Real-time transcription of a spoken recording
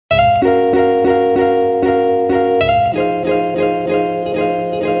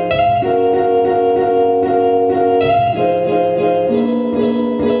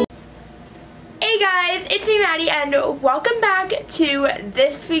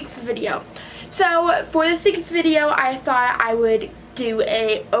week's video. So for this week's video, I thought I would do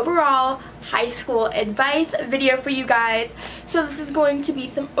a overall high school advice video for you guys. So this is going to be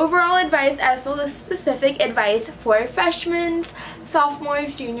some overall advice as well as specific advice for freshmen,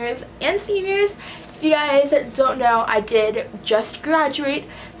 sophomores, juniors, and seniors. If you guys don't know, I did just graduate,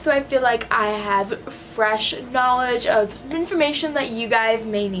 so I feel like I have fresh knowledge of information that you guys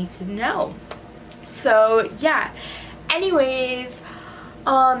may need to know. So yeah, anyways,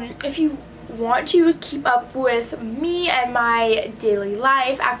 if you want to keep up with me and my daily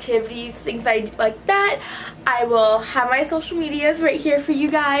life, activities, things like that, I will have my social medias right here for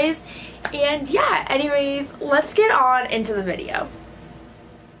you guys. And yeah, anyways, let's get on into the video.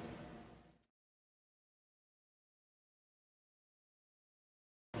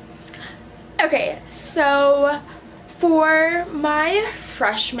 Okay, so for my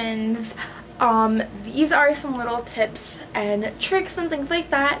freshmen, these are some little tips and tricks and things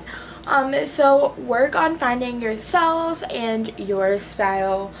like that. So work on finding yourself and your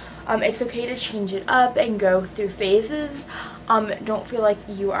style. It's okay to change it up and go through phases. Don't feel like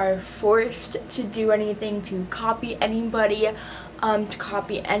you are forced to do anything, to copy anybody, to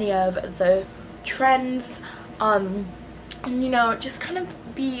copy any of the trends. You know, just kind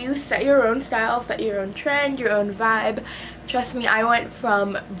of be you, set your own style, set your own trend, your own vibe. Trust me, I went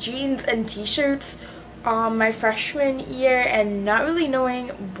from jeans and t-shirts my freshman year and not really knowing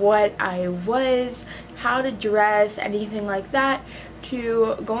what I was, how to dress, anything like that,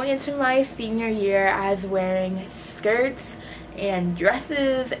 to going into my senior year as wearing skirts and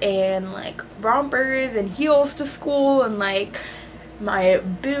dresses and like rompers and heels to school and like my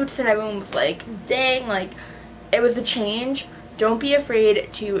boots, and everyone was like, dang, like it was a change. Don't be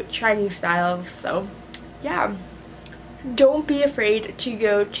afraid to try new styles. So yeah, don't be afraid to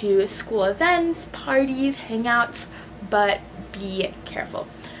go to school events, parties, hangouts, but be careful.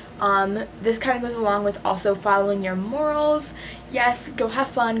 This kind of goes along with also following your morals. Yes, go have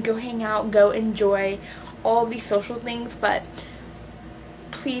fun, go hang out, go enjoy all these social things, but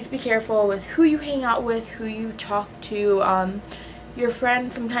please be careful with who you hang out with, who you talk to. Your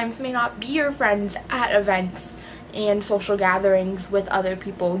friends sometimes may not be your friends at events and social gatherings with other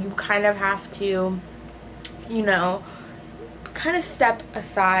people. You kind of have to, you know, kind of step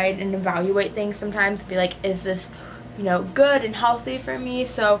aside and evaluate things sometimes, be like, is this, you know, good and healthy for me?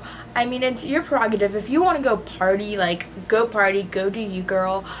 So I mean, it's your prerogative. If you want to go party, like go party, go do you,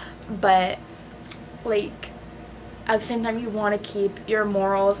 girl, but like at the same time you want to keep your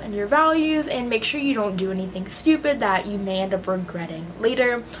morals and your values and make sure you don't do anything stupid that you may end up regretting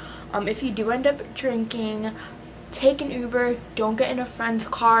later. If you do end up drinking, take an Uber. Don't get in a friend's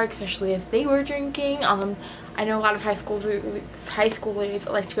car, especially if they were drinking. I know a lot of high schoolers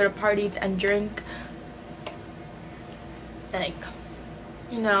like to go to parties and drink. Like,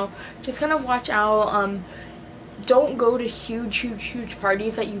 you know, just kind of watch out. Don't go to huge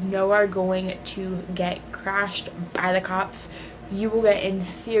parties that you know are going to get crashed by the cops. You will get in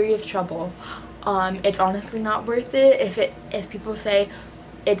serious trouble. It's honestly not worth it. If people say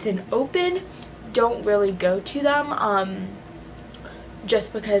it's an open, don't really go to them,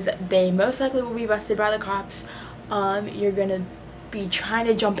 just because they most likely will be busted by the cops. You're gonna be trying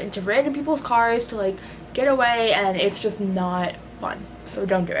to jump into random people's cars to like get away, and it's just not fun, so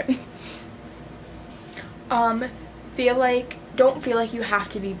don't do it. Don't feel like you have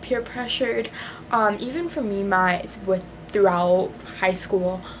to be peer pressured. Even for me, throughout high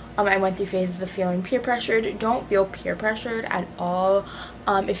school, I went through phases of feeling peer pressured. Don't feel peer pressured at all.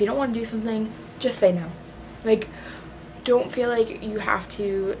 If you don't want to do something, just say no. Like, don't feel like you have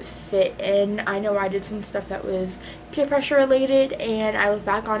to fit in. I know I did some stuff that was peer pressure related, and I look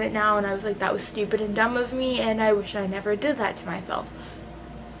back on it now and I was like, that was stupid and dumb of me, and I wish I never did that to myself.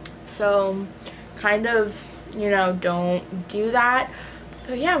 So kind of, you know, don't do that.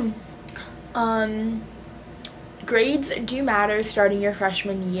 So yeah, grades do matter starting your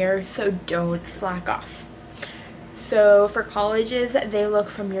freshman year, so don't slack off. So for colleges, they look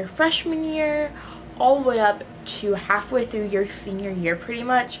from your freshman year all the way up to halfway through your senior year pretty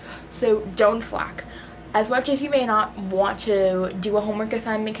much, so don't slack. As much as you may not want to do a homework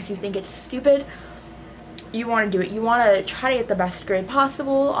assignment because you think it's stupid, you want to do it. You want to try to get the best grade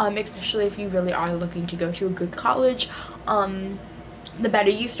possible, especially if you really are looking to go to a good college. The better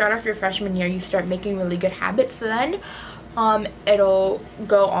you start off your freshman year, you start making really good habits, so then it'll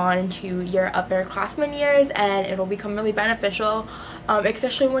go on to your upperclassmen years and it'll become really beneficial,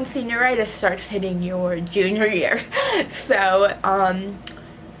 especially when senioritis starts hitting your junior year. So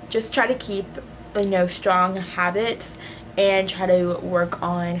just try to keep, you know, strong habits and try to work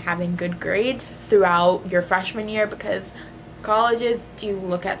on having good grades throughout your freshman year, because colleges do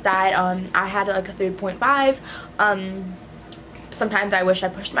look at that. I had like a 3.5. Sometimes I wish I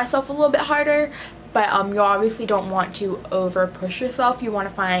pushed myself a little bit harder, but you obviously don't want to over push yourself. You want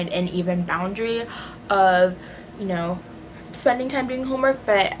to find an even boundary of, you know, spending time doing homework,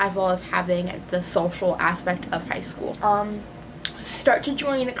 but as well as having the social aspect of high school. Start to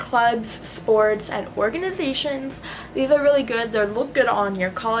join clubs, sports, and organizations. These are really good. They look good on your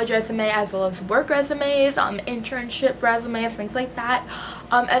college resume as well as work resumes, internship resumes, things like that.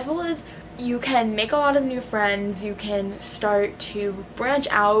 As well as you can make a lot of new friends. You can start to branch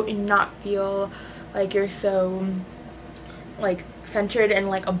out and not feel like you're so like centered in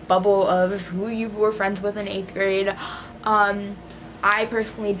like a bubble of who you were friends with in 8th grade. I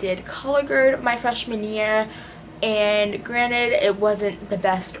personally did color guard my freshman year, and granted it wasn't the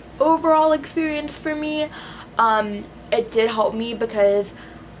best overall experience for me. It did help me because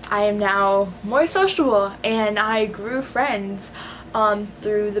I am now more sociable and I grew friends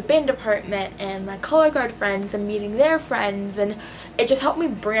through the band department and my color guard friends and meeting their friends, and it just helped me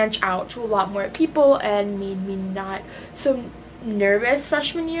branch out to a lot more people and made me not so nervous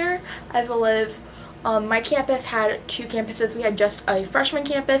freshman year. As well as my campus had 2 campuses. We had just a freshman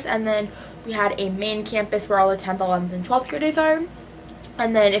campus, and then we had a main campus where all the 10th, 11th, and 12th graders are.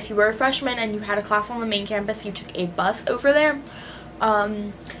 And then if you were a freshman and you had a class on the main campus, you took a bus over there.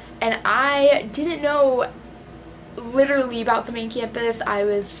 And I didn't know literally about the main campus. I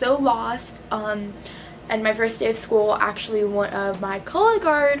was so lost. And my first day of school, actually one of my color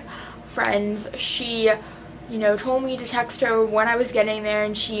guard friends, she, you know, told me to text her when I was getting there,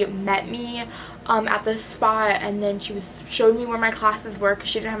 and she met me at the spot, and then she showed me where my classes were because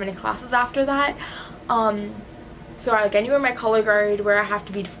she didn't have any classes after that. So I knew where my color guard, where I had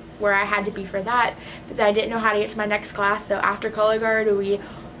to be for that, but then I didn't know how to get to my next class. So after color guard, we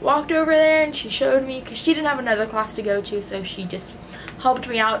walked over there and she showed me, because she didn't have another class to go to, so she just helped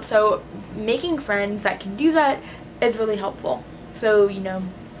me out. So making friends that can do that is really helpful, so you know,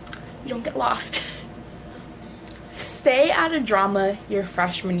 you don't get lost. Stay out of drama your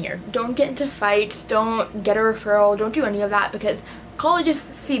freshman year. Don't get into fights, don't get a referral, don't do any of that, because colleges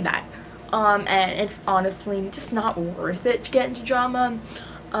see that. And it's honestly just not worth it to get into drama.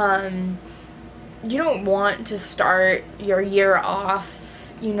 You don't want to start your year off,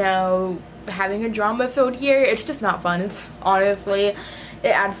 you know, having a drama-filled year. It's just not fun. Honestly, it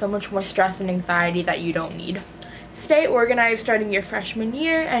adds so much more stress and anxiety that you don't need. Stay organized starting your freshman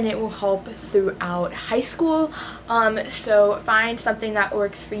year, and it will help throughout high school. So find something that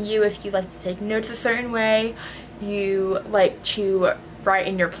works for you. If you like to take notes a certain way, you like to write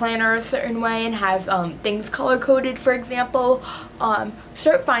in your planner a certain way and have things color-coded, for example.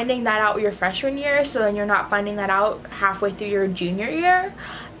 Start finding that out your freshman year, so then you're not finding that out halfway through your junior year,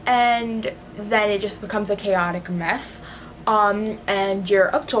 and then it just becomes a chaotic mess. And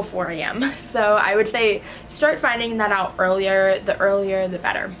you're up till 4 a.m. So I would say start finding that out earlier. The earlier the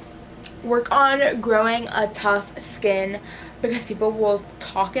better. Work on growing a tough skin, because people will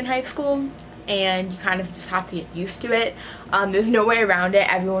talk in high school and you kind of just have to get used to it. There's no way around it.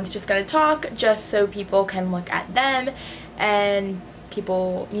 Everyone's just going to talk just so people can look at them, and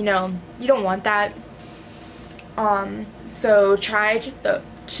people, you know, you don't want that. So try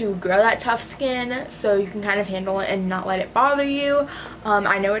to grow that tough skin so you can kind of handle it and not let it bother you.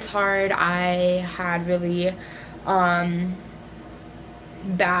 I know it's hard. I had a really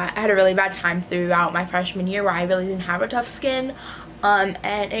bad time throughout my freshman year where I really didn't have a tough skin,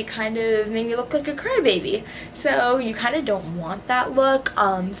 and it kind of made me look like a crybaby. So you kind of don't want that look.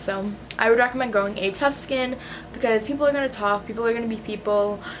 So I would recommend growing a tough skin, because people are going to talk, people are going to be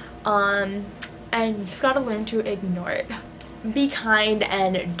people, and you just got to learn to ignore it. Be kind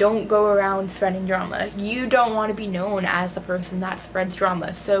and don't go around spreading drama. You don't want to be known as the person that spreads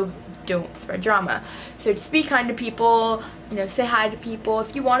drama, so don't spread drama. So just be kind to people, you know, say hi to people.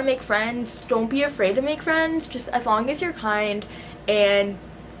 If you want to make friends, don't be afraid to make friends, just as long as you're kind. And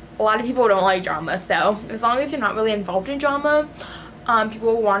a lot of people don't like drama, so as long as you're not really involved in drama,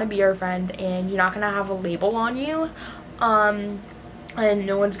 people will want to be your friend, and you're not going to have a label on you. And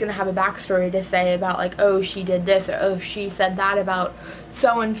no one's gonna have a backstory to say about, like, oh, she did this, or oh, she said that about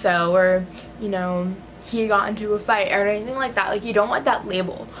so-and-so, or, you know, he got into a fight, or anything like that. Like, you don't want that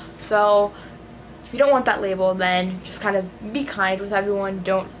label. So if you don't want that label, then just kind of be kind with everyone.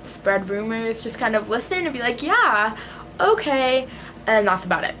 Don't spread rumors. Just kind of listen and be like, yeah, okay, and that's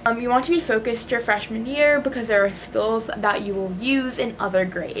about it. You want to be focused your freshman year, because there are skills that you will use in other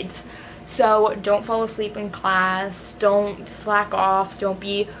grades. So don't fall asleep in class, don't slack off, don't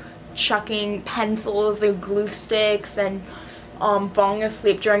be chucking pencils or glue sticks and falling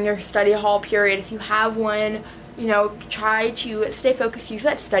asleep during your study hall period. If you have one, you know, try to stay focused. Use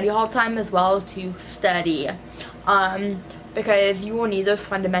that study hall time as well to study, because you will need those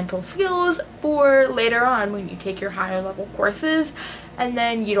fundamental skills for later on when you take your higher level courses, and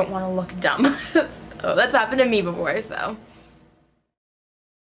then you don't want to look dumb. So that's happened to me before, so.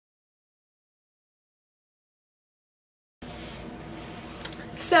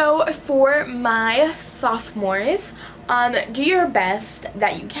 So for my sophomores, do your best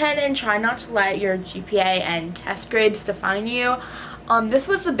that you can and try not to let your GPA and test grades define you. This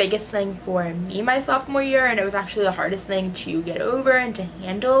was the biggest thing for me my sophomore year, and it was actually the hardest thing to get over and to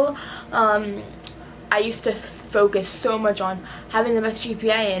handle. I used to focus so much on having the best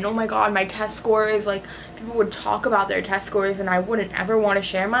GPA, and oh my god, my test scores, like, people would talk about their test scores and I wouldn't ever want to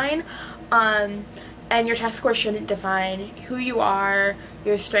share mine. And your test score shouldn't define who you are,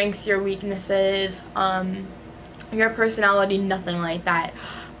 your strengths, your weaknesses, your personality, nothing like that.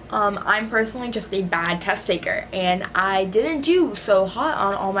 I'm personally just a bad test taker, and I didn't do so hot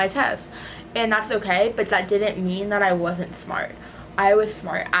on all my tests, and that's okay, but that didn't mean that I wasn't smart. I was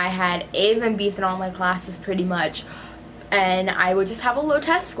smart. I had A's and B's in all my classes pretty much, and I would just have a low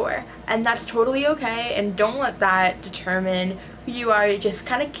test score, and that's totally okay, and don't let that determine who you are. You just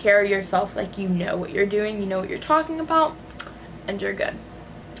kind of carry yourself like you know what you're doing, you know what you're talking about, and you're good.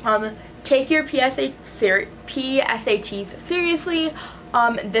 Take your PSATs seriously.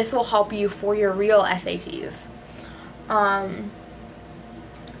 This will help you for your real SATs.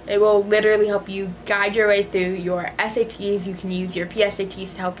 It will literally help you guide your way through your SATs. You can use your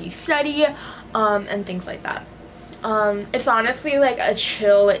PSATs to help you study, and things like that. It's honestly like a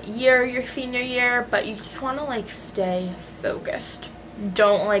chill year, your senior year, but you just want to like stay focused.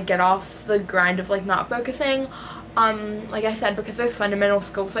 Don't like get off the grind of like not focusing. Like I said, because there's fundamental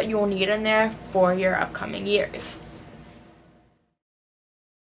skills that you will need in there for your upcoming years.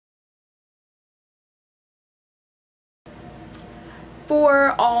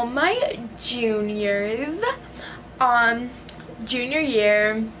 For all my juniors, junior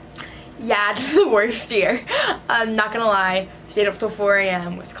year, yeah, this is the worst year. I'm not gonna lie, stayed up till 4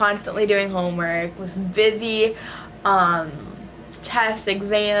 a.m., was constantly doing homework, was busy, tests,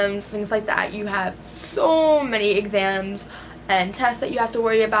 exams, things like that. You have so many exams and tests that you have to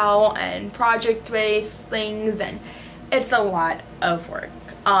worry about, and project-based things, and it's a lot of work.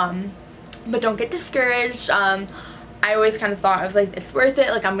 But don't get discouraged. I always kind of thought, I was like, it's worth it,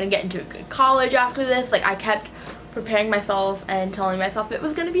 like I'm gonna get into a good college after this. Like I kept preparing myself and telling myself it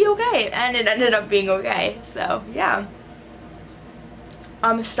was gonna be okay, and it ended up being okay. So yeah.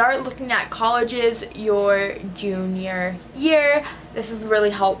 Start looking at colleges your junior year. This is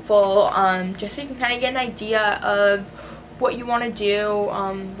really helpful, just so you can kind of get an idea of what you want to do,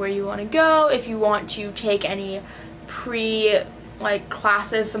 where you want to go. If you want to take any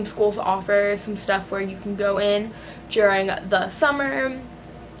classes, some schools offer some stuff where you can go in during the summer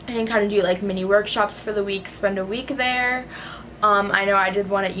and kind of do like mini workshops for the week, spend a week there. I know I did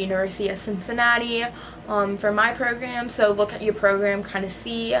one at University of Cincinnati for my program, so look at your program, kind of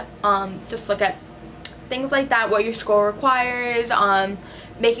see, just look at things like that, what your school requires,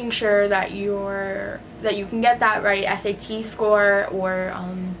 making sure that you can get that right SAT score or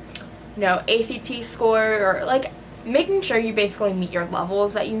you know, ACT score, or like making sure you basically meet your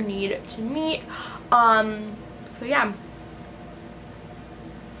levels that you need to meet. So yeah.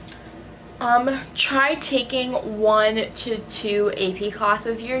 Try taking 1 to 2 AP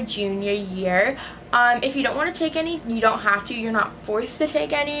classes your junior year. If you don't want to take any, you don't have to. You're not forced to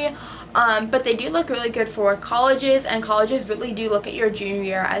take any. But they do look really good for colleges, and colleges really do look at your junior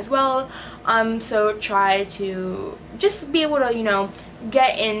year as well. So try to just be able to, you know,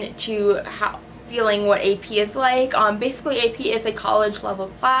 get into feeling what AP is like. Basically AP is a college level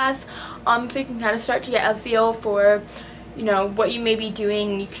class, so you can kind of start to get a feel for, you know, what you may be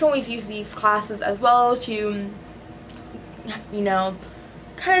doing. You can always use these classes as well to, you know,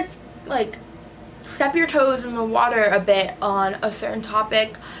 kind of like step your toes in the water a bit on a certain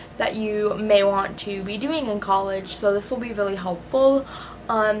topic that you may want to be doing in college. So this will be really helpful.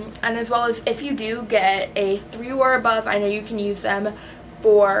 And as well as if you do get a 3 or above, I know you can use them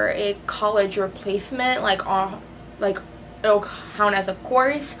for a college replacement, like it'll count as a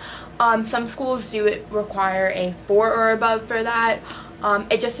course. Some schools do require a 4 or above for that.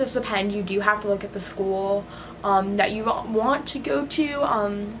 It just does depend. You do have to look at the school that you want to go to.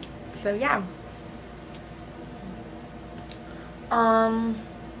 So yeah.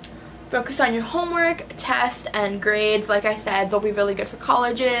 Focus on your homework, tests, and grades. Like I said, they'll be really good for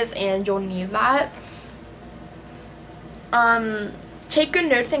colleges, and you'll need that. Take good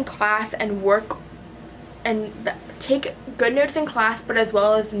notes in class and work, and take good notes in class, but as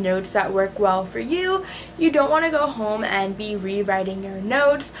well as notes that work well for you. You don't want to go home and be rewriting your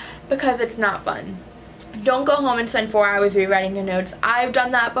notes because it's not fun. Don't go home and spend 4 hours rewriting your notes. I've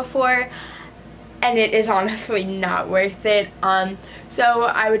done that before and it is honestly not worth it. So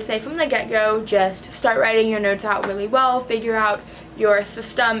I would say from the get-go, just start writing your notes out really well, figure out your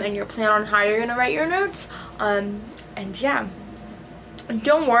system and your plan on how you're going to write your notes, and yeah,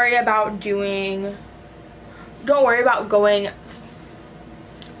 don't worry about going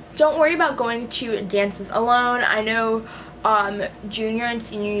to dances alone. I know junior and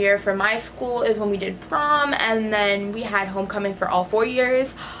senior year for my school is when we did prom, and then we had homecoming for all 4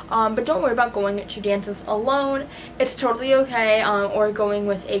 years, but don't worry about going to dances alone. It's totally okay, or going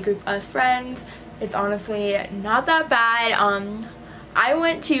with a group of friends. It's honestly not that bad. I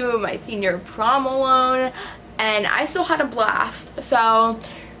went to my senior prom alone and I still had a blast, so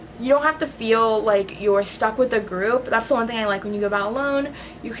you don't have to feel like you're stuck with a group. That's the one thing I like when you go out alone.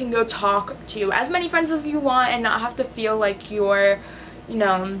 You can go talk to as many friends as you want and not have to feel like you're, you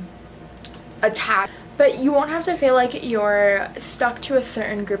know, attached. But you won't have to feel like you're stuck to a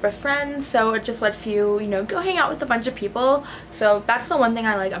certain group of friends, so it just lets you, you know, go hang out with a bunch of people. So that's the one thing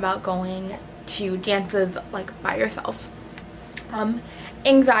I like about going to dances like by yourself.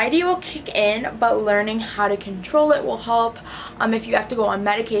 Anxiety will kick in, but learning how to control it will help. If you have to go on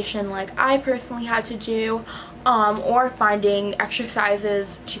medication like I personally had to do, or finding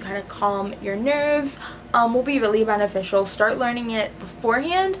exercises to kind of calm your nerves, will be really beneficial. Start learning it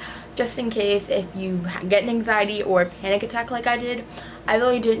beforehand, just in case if you get an anxiety or panic attack like I did. I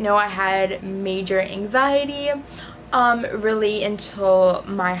really didn't know I had major anxiety really until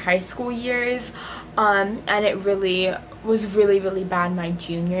my high school years, and it really was really bad my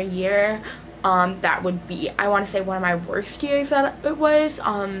junior year. That would be, I want to say, one of my worst years that it was,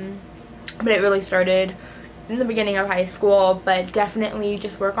 but it really started in the beginning of high school. But definitely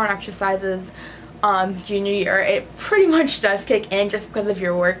just work on exercises junior year. It pretty much does kick in just because of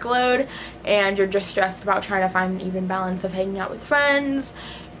your workload, and you're just stressed about trying to find an even balance of hanging out with friends,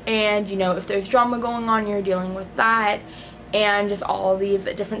 and you know, if there's drama going on, you're dealing with that, and just all these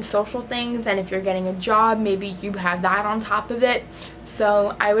different social things. And if you're getting a job, maybe you have that on top of it.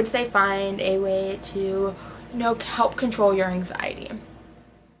 So I would say find a way to, you know, help control your anxiety.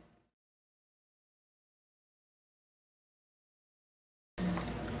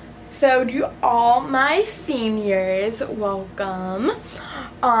 So to all my seniors, welcome.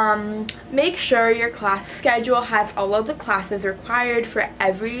 Make sure your class schedule has all of the classes required for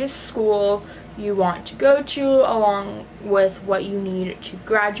every school you want to go to, along with what you need to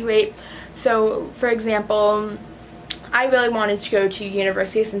graduate. So for example, I really wanted to go to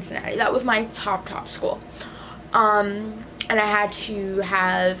University of Cincinnati. That was my top school, and I had to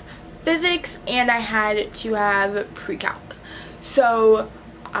have physics and I had to have pre-calc. So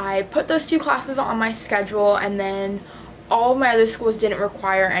I put those 2 classes on my schedule, and then all of my other schools didn't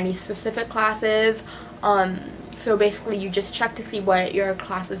require any specific classes. So basically you just check to see what your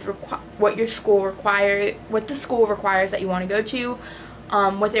classes what the school requires that you want to go to,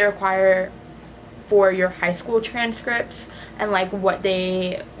 what they require for your high school transcripts, and like what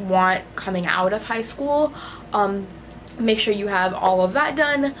they want coming out of high school. Make sure you have all of that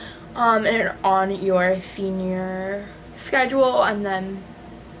done, and on your senior schedule, and then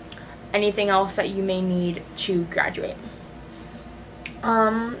anything else that you may need to graduate.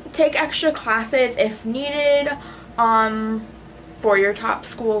 Take extra classes if needed for your top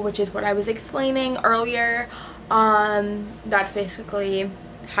school, which is what I was explaining earlier. That's basically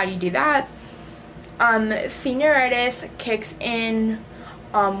how you do that. Senioritis kicks in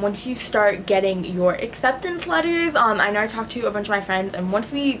once you start getting your acceptance letters. I know I talked to a bunch of my friends, and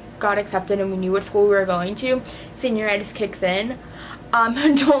once we got accepted and we knew what school we were going to, senioritis kicks in.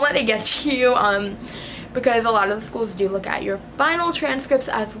 Don't let it get to you, because a lot of the schools do look at your final transcripts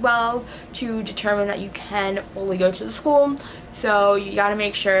as well to determine that you can fully go to the school. So you gotta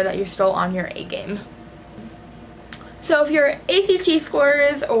make sure that you're still on your A game. So if your ACT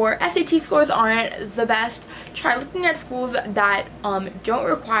scores or SAT scores aren't the best, try looking at schools that don't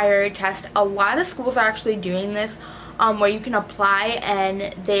require a test. A lot of schools are actually doing this, where you can apply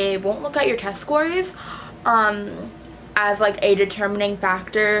and they won't look at your test scores as like a determining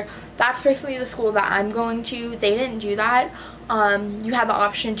factor. That's personally the school that I'm going to. They didn't do that. You have the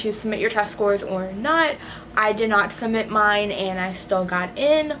option to submit your test scores or not. I did not submit mine and I still got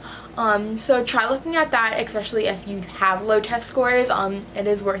in. So try looking at that, especially if you have low test scores. It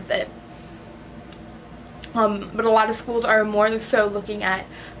is worth it. But a lot of schools are more so looking at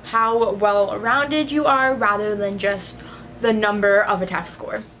how well-rounded you are rather than just the number of a test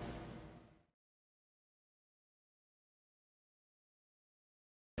score.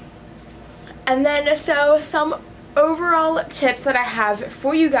 And then so some overall tips that I have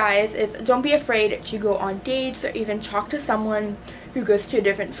for you guys is don't be afraid to go on dates or even talk to someone who goes to a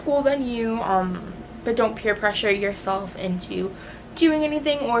different school than you, but don't peer pressure yourself into doing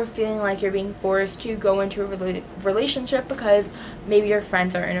anything or feeling like you're being forced to go into a relationship because maybe your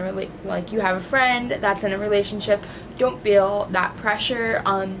friends are in a like you have a friend that's in a relationship. Don't feel that pressure.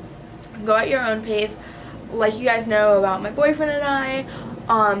 Go at your own pace. Like you guys know about my boyfriend and I,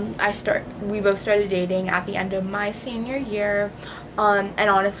 we both started dating at the end of my senior year, and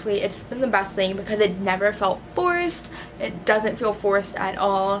honestly it's been the best thing because it never felt forced. It doesn't feel forced at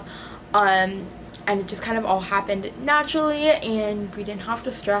all, and it just kind of all happened naturally and we didn't have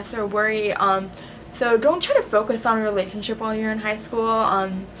to stress or worry. So don't try to focus on a relationship while you're in high school,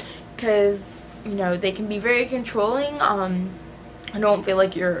 because you know they can be very controlling. I don't feel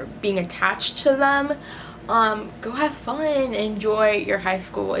like you're being attached to them. Go have fun, enjoy your high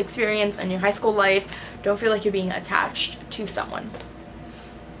school experience and your high school life. Don't feel like you're being attached to someone.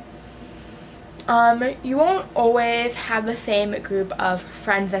 You won't always have the same group of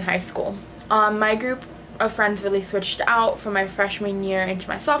friends in high school. My group of friends really switched out from my freshman year into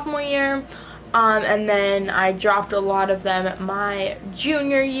my sophomore year, and then I dropped a lot of them my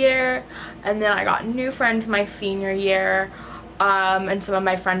junior year, and then I got new friends my senior year. And some of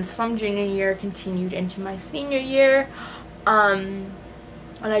my friends from junior year continued into my senior year, and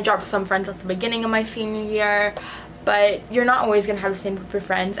I dropped some friends at the beginning of my senior year. But you're not always going to have the same group of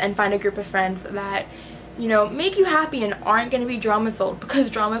friends, and find a group of friends that, you know, make you happy and aren't going to be drama filled,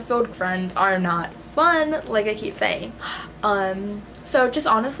 because drama filled friends are not fun, like I keep saying. So just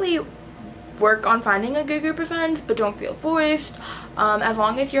honestly work on finding a good group of friends, but don't feel forced, as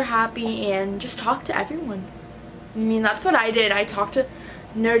long as you're happy, and just talk to everyone. I mean, that's what I did. I talked to,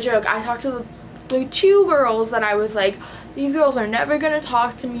 no joke, I talked to the two girls that I was like, these girls are never gonna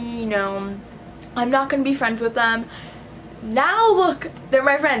talk to me, you know, I'm not gonna be friends with them. Now look, they're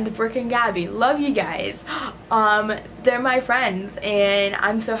my friends, Brooke and Gabby. Love you guys. They're my friends, and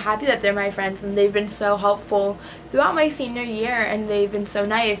I'm so happy that they're my friends, and they've been so helpful throughout my senior year, and they've been so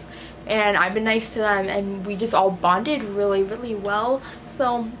nice, and I've been nice to them, and we just all bonded really, really well.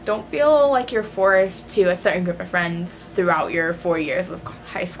 So don't feel like you're forced to a certain group of friends throughout your 4 years of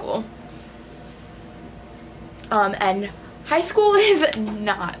high school. And high school is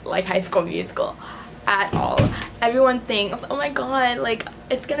not like High School Musical at all. Everyone thinks, oh my god, like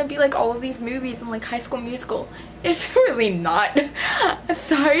it's gonna be like all of these movies and like High School Musical. It's really not.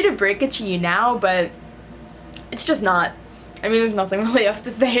 Sorry to break it to you now, but it's just not. I mean, there's nothing really else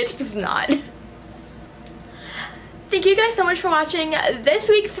to say. It's just not. Thank you guys so much for watching this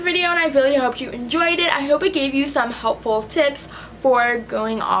week's video, and I really hope you enjoyed it. I hope it gave you some helpful tips for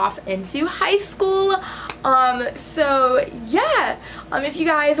going off into high school. So yeah, if you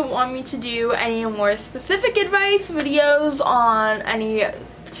guys want me to do any more specific advice videos on any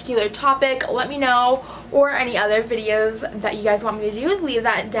particular topic, let me know, or any other videos that you guys want me to do, leave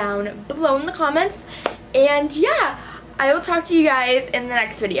that down below in the comments. And yeah, I will talk to you guys in the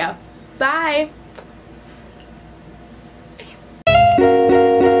next video. Bye!